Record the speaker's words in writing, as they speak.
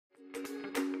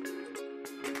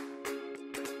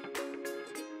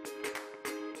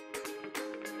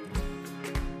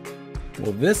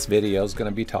Well, this video is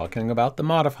going to be talking about the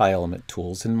Modify element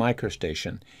tools in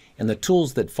MicroStation. And the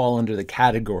tools that fall under the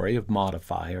category of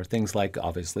Modify are things like,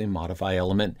 obviously, Modify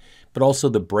element, but also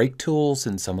the break tools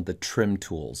and some of the trim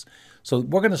tools. So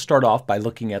we're going to start off by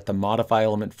looking at the Modify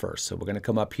element first. So we're going to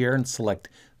come up here and select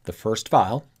the first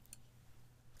file.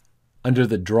 Under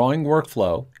the Drawing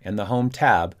Workflow and the Home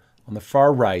tab, on the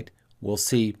far right, we'll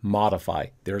see Modify.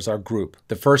 There's our group.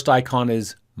 The first icon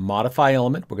is Modify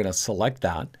element. We're going to select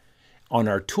that. On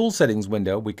our Tool Settings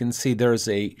window, we can see there's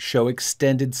a Show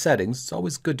Extended Settings. It's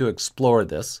always good to explore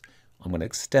this. I'm going to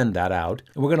extend that out.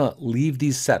 And we're going to leave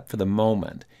these set for the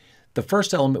moment. The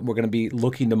first element we're going to be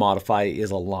looking to modify is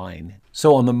a line.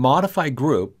 So on the Modify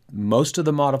group, most of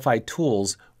the Modify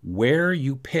tools, where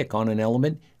you pick on an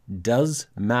element does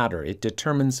matter. It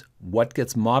determines what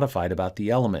gets modified about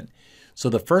the element. So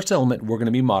the first element we're going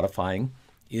to be modifying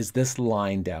is this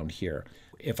line down here.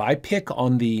 If I pick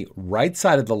on the right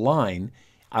side of the line,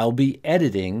 I'll be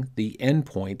editing the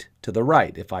endpoint to the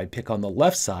right. If I pick on the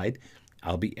left side,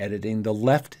 I'll be editing the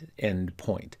left end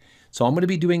point. So I'm going to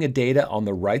be doing a data on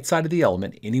the right side of the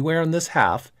element, anywhere on this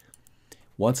half.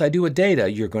 Once I do a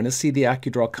data, you're going to see the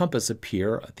AccuDraw compass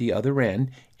appear at the other end,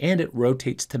 and it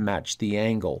rotates to match the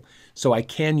angle. So I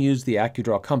can use the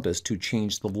AccuDraw compass to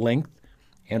change the length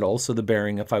and also the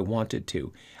bearing if I wanted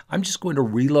to. I'm just going to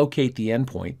relocate the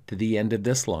endpoint to the end of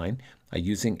this line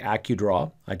using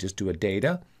AccuDraw. I just do a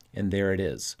data, and there it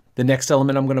is. The next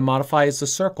element I'm going to modify is the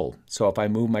circle. So if I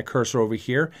move my cursor over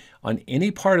here on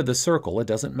any part of the circle, it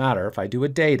doesn't matter. If I do a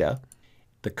data,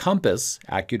 the compass,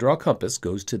 AccuDraw compass,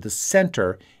 goes to the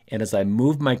center, and as I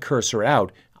move my cursor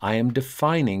out, I am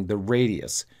defining the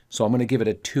radius. So I'm going to give it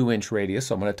a 2-inch radius.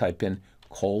 So I'm going to type in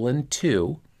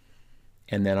 :2,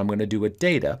 and then I'm going to do a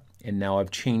data, and now I've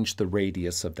changed the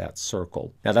radius of that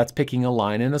circle. Now that's picking a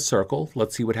line in a circle.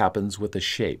 Let's see what happens with the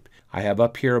shape. I have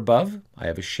up here above, I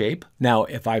have a shape. Now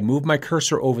if I move my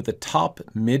cursor over the top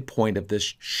midpoint of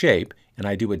this shape and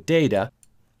I do a data,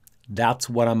 that's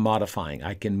what I'm modifying.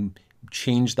 I can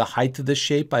change the height of the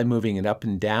shape by moving it up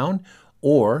and down,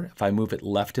 or if I move it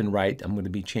left and right, I'm going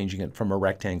to be changing it from a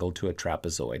rectangle to a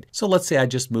trapezoid. So let's say I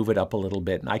just move it up a little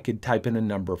bit, and I could type in a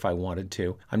number if I wanted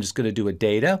to. I'm just going to do a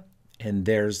data, and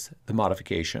there's the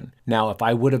modification. Now, if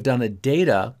I would have done a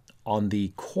data on the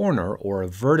corner or a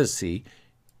vertice,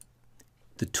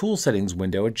 the Tool Settings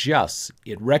window adjusts.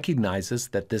 It recognizes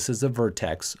that this is a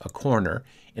vertex, a corner,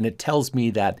 and it tells me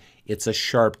that it's a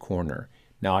sharp corner.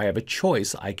 Now I have a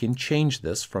choice. I can change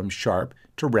this from sharp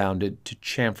to rounded to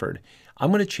chamfered.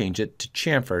 I'm going to change it to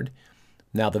chamfered.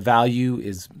 Now the value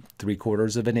is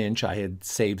 3/4 of an inch. I had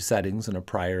saved settings in a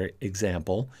prior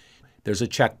example. There's a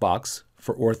checkbox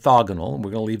for orthogonal, and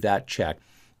we're going to leave that checked.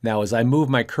 Now as I move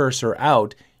my cursor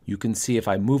out, you can see if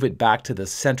I move it back to the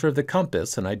center of the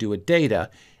compass and I do a data,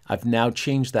 I've now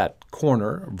changed that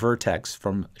corner vertex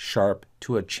from sharp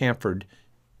to a chamfered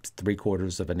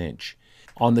 3/4 of an inch.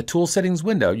 On the Tool Settings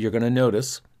window, you're going to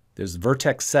notice there's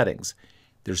vertex settings.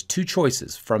 There's two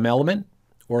choices, from element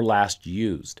or last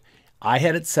used. I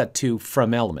had it set to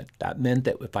from element. That meant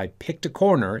that if I picked a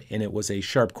corner and it was a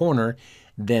sharp corner,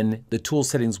 then the Tool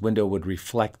Settings window would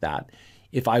reflect that.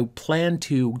 If I plan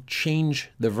to change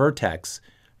the vertex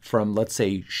from, let's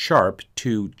say, sharp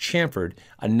to chamfered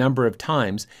a number of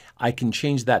times, I can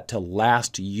change that to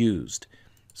last used.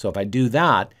 So if I do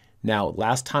that, now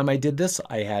last time I did this,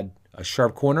 I had a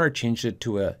sharp corner, I changed it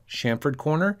to a chamfered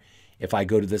corner. If I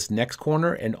go to this next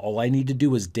corner and all I need to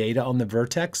do is data on the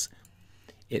vertex,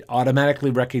 it automatically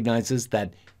recognizes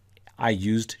that I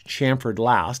used chamfered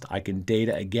last. I can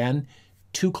data again,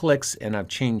 2 clicks, and I've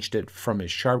changed it from a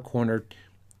sharp corner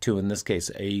to, in this case,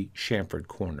 a chamfered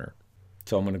corner.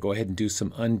 So I'm going to go ahead and do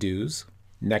some undos.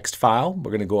 Next file,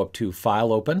 we're going to go up to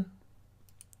File Open.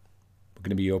 We're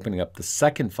going to be opening up the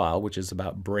second file, which is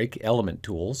about break element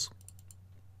tools.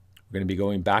 We're going to be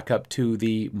going back up to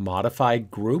the Modify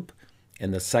group,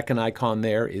 and the second icon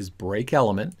there is Break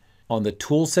Element. On the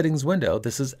Tool Settings window,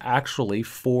 this is actually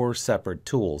 4 separate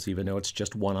tools. Even though it's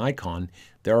just one icon,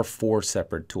 there are 4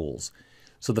 separate tools.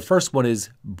 So the first one is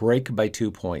Break by 2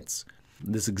 points.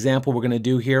 This example we're going to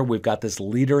do here, we've got this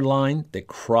leader line that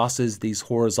crosses these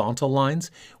horizontal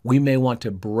lines. We may want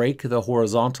to break the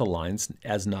horizontal lines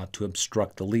as not to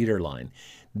obstruct the leader line.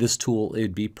 This tool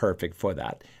would be perfect for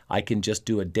that. I can just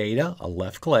do a data, a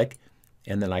left click,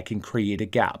 and then I can create a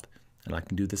gap. And I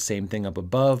can do the same thing up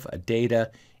above, a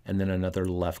data, and then another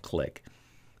left click.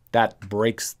 That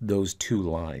breaks those 2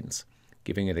 lines,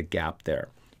 giving it a gap there.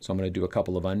 So I'm going to do a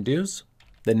couple of undos.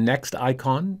 The next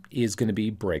icon is going to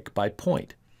be break by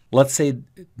point. Let's say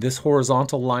this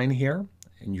horizontal line here,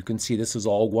 and you can see this is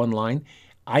all one line.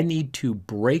 I need to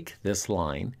break this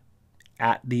line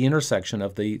at the intersection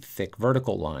of the thick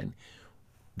vertical line.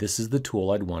 This is the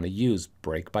tool I'd want to use,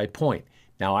 break by point.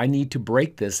 Now I need to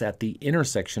break this at the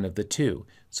intersection of the two.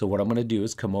 So what I'm going to do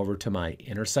is come over to my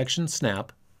intersection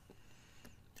snap.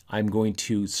 I'm going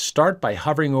to start by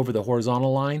hovering over the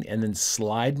horizontal line and then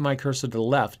slide my cursor to the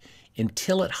left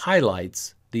until it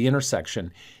highlights the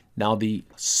intersection. Now the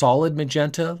solid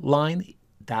magenta line,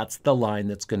 that's the line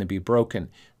that's going to be broken.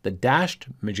 The dashed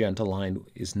magenta line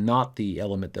is not the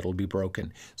element that will be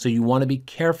broken. So you want to be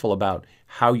careful about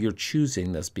how you're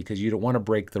choosing this because you don't want to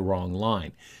break the wrong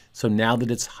line. So now that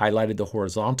it's highlighted the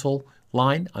horizontal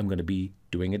line, I'm going to be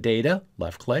doing a data,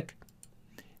 left click.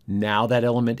 Now that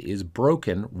element is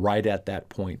broken right at that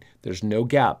point. There's no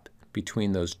gap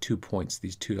between those 2 points,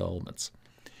 these two elements.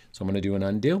 So I'm going to do an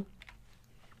undo.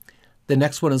 The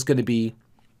next one is going to be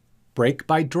break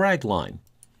by drag line.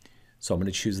 So I'm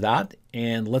going to choose that,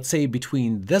 and let's say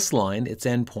between this line, its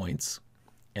endpoints,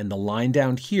 and the line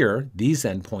down here, these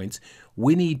endpoints,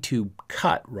 we need to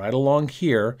cut right along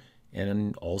here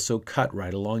and also cut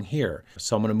right along here.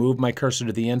 So I'm going to move my cursor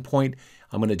to the endpoint.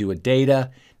 I'm going to do a data.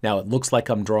 Now it looks like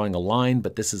I'm drawing a line,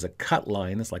 but this is a cut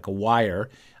line. It's like a wire.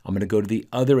 I'm going to go to the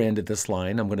other end of this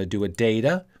line. I'm going to do a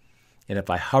data. And if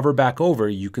I hover back over,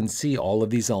 you can see all of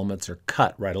these elements are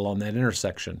cut right along that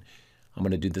intersection. I'm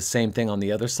going to do the same thing on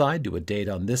the other side, do a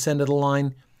data on this end of the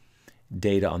line,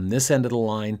 data on this end of the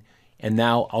line, and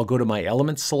now I'll go to my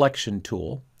element selection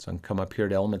tool. So I'm going to come up here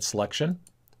to element selection,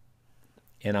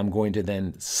 and I'm going to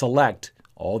then select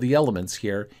all the elements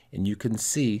here, and you can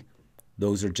see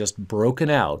those are just broken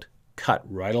out, cut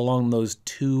right along those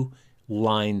two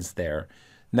lines there.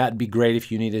 And that'd be great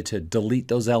if you needed to delete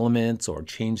those elements or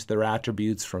change their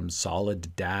attributes from solid to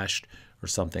dashed or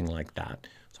something like that.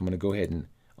 So I'm going to go ahead and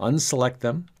unselect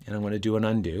them, and I'm going to do an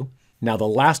undo. Now the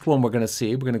last one we're going to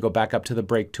see, we're going to go back up to the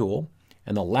break tool,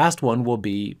 and the last one will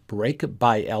be break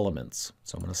by elements.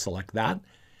 So I'm going to select that,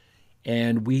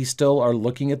 and we still are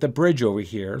looking at the bridge over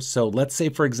here. So let's say,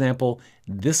 for example,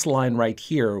 this line right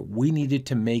here, we needed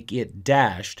to make it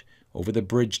dashed over the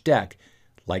bridge deck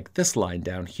like this line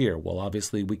down here. Well,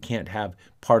 obviously we can't have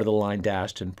part of the line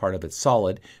dashed and part of it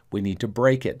solid. We need to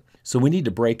break it. So we need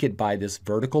to break it by this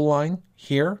vertical line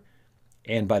here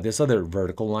and by this other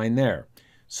vertical line there.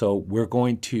 So we're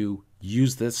going to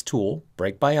use this tool,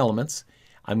 break by elements.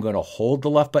 I'm going to hold the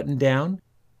left button down.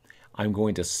 I'm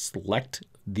going to select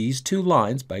these two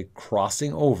lines by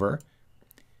crossing over.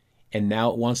 And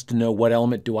now it wants to know what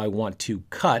element do I want to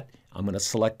cut. I'm going to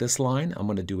select this line. I'm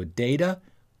going to do a data,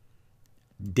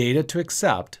 data to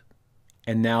accept.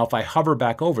 And now if I hover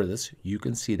back over this, you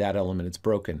can see that element is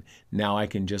broken. Now I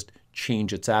can just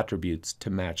change its attributes to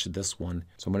match this one.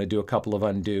 So I'm going to do a couple of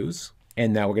undos.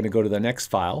 And now we're going to go to the next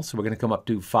file. So we're going to come up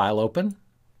to File Open.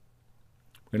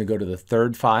 We're going to go to the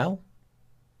third file.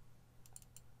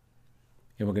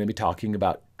 And we're going to be talking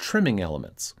about trimming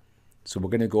elements. So we're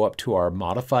going to go up to our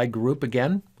Modify group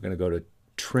again. We're going to go to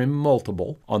Trim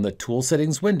Multiple. On the Tool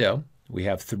Settings window, we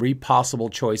have three possible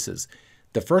choices.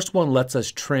 The first one lets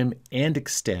us trim and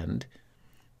extend.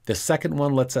 The second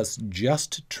one lets us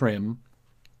just trim.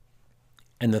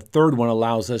 And the third one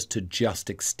allows us to just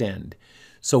extend.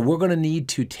 So we're going to need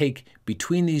to take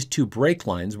between these two break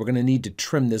lines, we're going to need to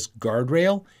trim this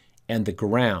guardrail and the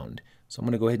ground. So I'm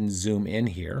going to go ahead and zoom in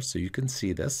here so you can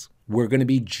see this. We're going to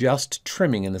be just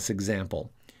trimming in this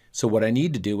example. So what I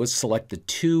need to do is select the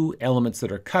two elements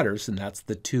that are cutters, and that's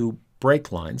the two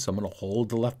break lines. So I'm going to hold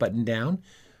the left button down,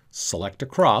 select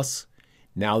across.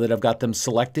 Now that I've got them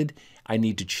selected, I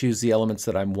need to choose the elements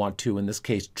that I want to, in this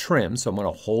case, trim. So I'm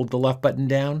going to hold the left button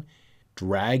down,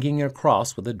 dragging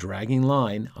across with a dragging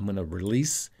line. I'm going to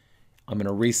release, I'm going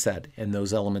to reset, and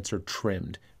those elements are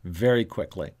trimmed very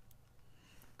quickly.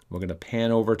 We're going to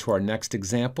pan over to our next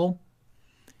example.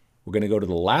 We're going to go to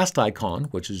the last icon,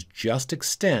 which is just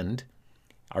extend.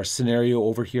 Our scenario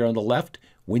over here on the left,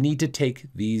 we need to take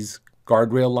these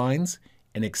guardrail lines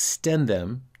and extend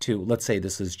them to, let's say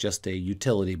this is just a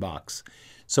utility box.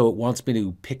 So it wants me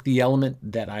to pick the element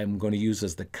that I'm going to use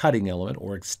as the cutting element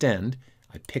or extend.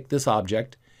 I pick this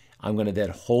object. I'm going to then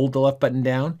hold the left button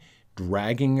down,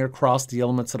 dragging across the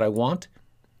elements that I want.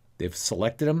 They've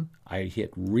selected them. I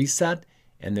hit reset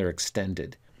and they're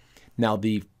extended. Now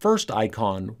the first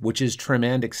icon, which is trim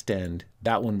and extend,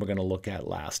 that one we're going to look at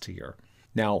last here.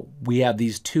 Now we have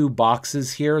these two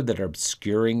boxes here that are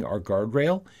obscuring our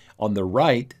guardrail. On the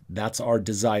right, that's our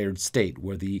desired state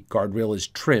where the guardrail is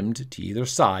trimmed to either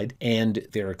side and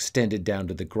they're extended down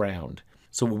to the ground.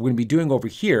 So what we're going to be doing over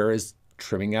here is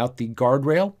trimming out the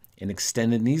guardrail and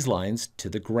extending these lines to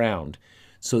the ground.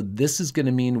 So this is going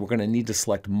to mean we're going to need to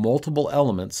select multiple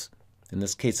elements. In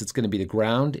this case, it's going to be the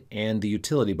ground and the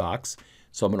utility box.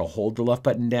 So I'm going to hold the left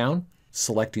button down,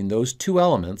 selecting those two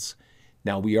elements.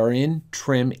 Now we are in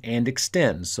trim and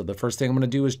extend. So the first thing I'm going to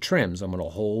do is trim. So I'm going to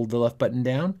hold the left button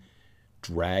down,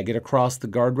 drag it across the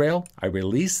guardrail. I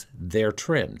release, they're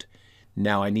trimmed.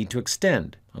 Now I need to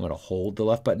extend. I'm going to hold the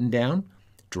left button down,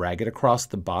 drag it across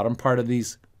the bottom part of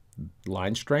these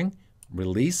line string,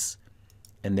 release,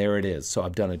 and there it is. So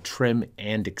I've done a trim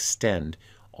and extend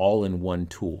all in one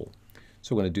tool.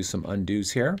 So we're going to do some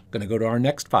undos here. I'm going to go to our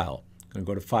next file. I'm going to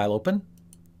go to File, Open.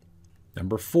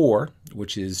 Number 4,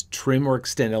 which is trim or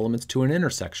extend elements to an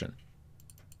intersection.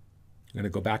 I'm going to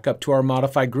go back up to our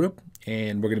modify group,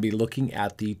 and we're going to be looking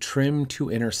at the trim to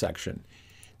intersection.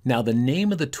 Now the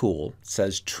name of the tool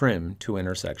says trim to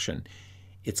intersection.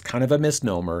 It's kind of a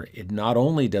misnomer. It not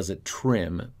only does it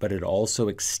trim, but it also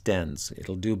extends.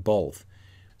 It'll do both.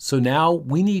 So now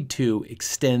we need to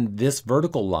extend this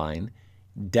vertical line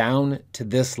down to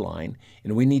this line,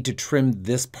 and we need to trim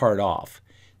this part off.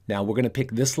 Now we're going to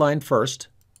pick this line first,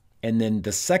 and then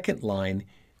the second line,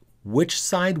 which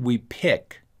side we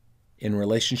pick in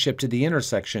relationship to the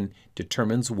intersection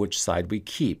determines which side we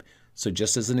keep. So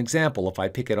just as an example, if I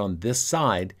pick it on this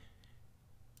side,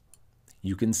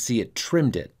 you can see it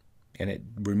trimmed it, and it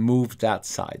removed that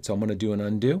side. So I'm going to do an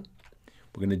undo.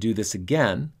 We're going to do this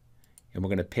again, and we're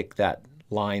going to pick that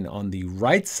line on the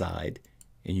right side,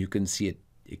 and you can see it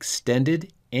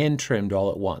extended and trimmed all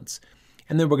at once.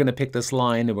 And then we're going to pick this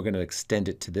line and we're going to extend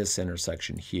it to this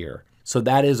intersection here. So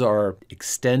that is our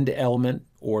extend element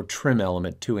or trim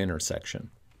element to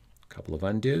intersection. A couple of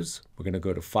undos. We're going to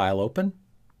go to File, Open.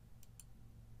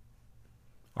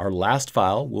 Our last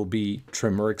file will be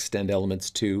trim or extend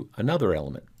elements to another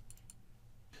element.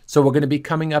 So we're going to be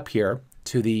coming up here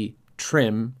to the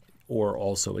trim or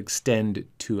also extend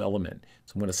to element.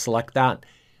 So I'm going to select that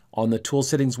on the tool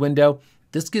settings window.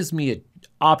 This gives me an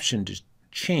option to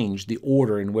change the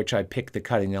order in which I pick the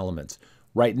cutting elements.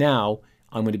 Right now,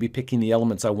 I'm going to be picking the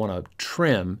elements I want to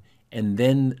trim and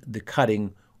then the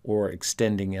cutting or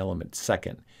extending element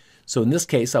second. So in this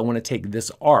case, I want to take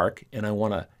this arc and I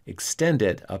want to extend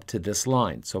it up to this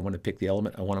line. So I want to pick the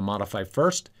element I want to modify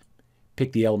first,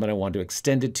 pick the element I want to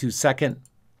extend it to second.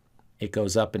 It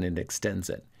goes up and it extends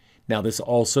it. Now this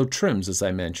also trims, as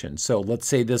I mentioned. So let's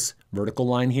say this vertical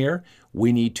line here,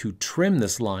 we need to trim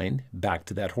this line back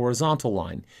to that horizontal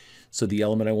line. So the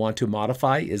element I want to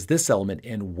modify is this element,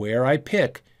 and where I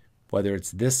pick, whether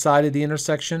it's this side of the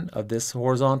intersection of this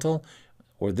horizontal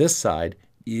or this side,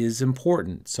 is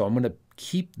important. So I'm going to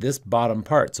keep this bottom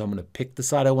part. So I'm going to pick the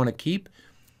side I want to keep,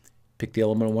 pick the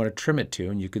element I want to trim it to,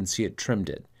 and you can see it trimmed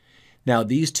it. Now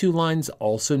these two lines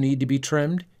also need to be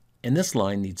trimmed, and this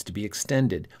line needs to be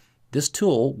extended. This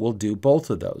tool will do both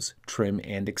of those, trim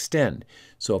and extend.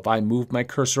 So if I move my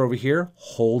cursor over here,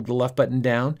 hold the left button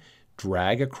down,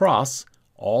 drag across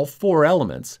all 4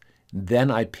 elements,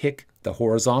 then I pick the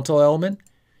horizontal element,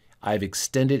 I've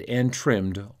extended and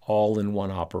trimmed all in one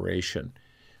operation.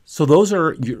 So those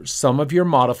are some of your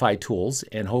modify tools,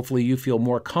 and hopefully you feel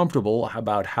more comfortable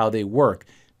about how they work,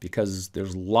 because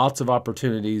there's lots of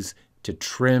opportunities to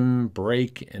trim,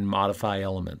 break, and modify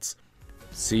elements.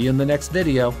 See you in the next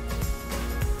video.